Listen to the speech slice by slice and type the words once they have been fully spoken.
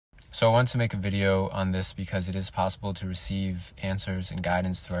So I want to make a video on this because it is possible to receive answers and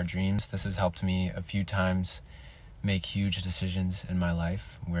guidance through our dreams. This has helped me a few times make huge decisions in my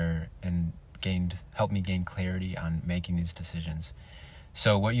life helped me gain clarity on making these decisions.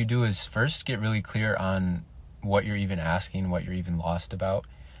 So what you do is first get really clear on what you're even asking, what you're even lost about.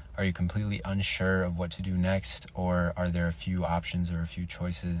 Are you completely unsure of what to do next, or are there a few options or a few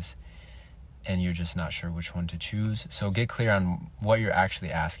choices and you're just not sure which one to choose? So get clear on what you're actually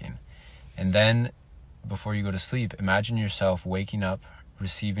asking. And then before you go to sleep, imagine yourself waking up,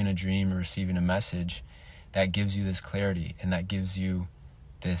 receiving a dream or receiving a message that gives you this clarity and that gives you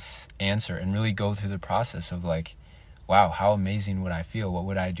this answer, and really go through the process of like, wow, how amazing would I feel? What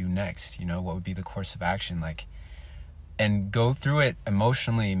would I do next? What would be the course of action? And go through it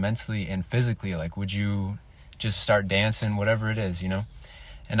emotionally, mentally, and physically. Would you just start dancing, whatever it is,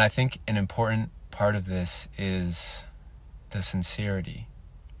 And I think an important part of this is the sincerity.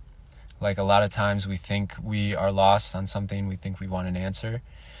 A lot of times we think we are lost on something, we think we want an answer,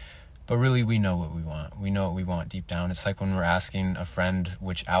 but really we know what we want. We know what we want deep down. It's like when we're asking a friend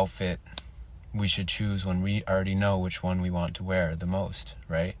which outfit we should choose when we already know which one we want to wear the most,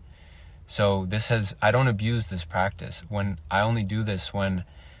 right? So I don't abuse this practice. I only do this when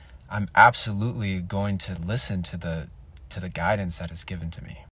I'm absolutely going to listen to the guidance that is given to me.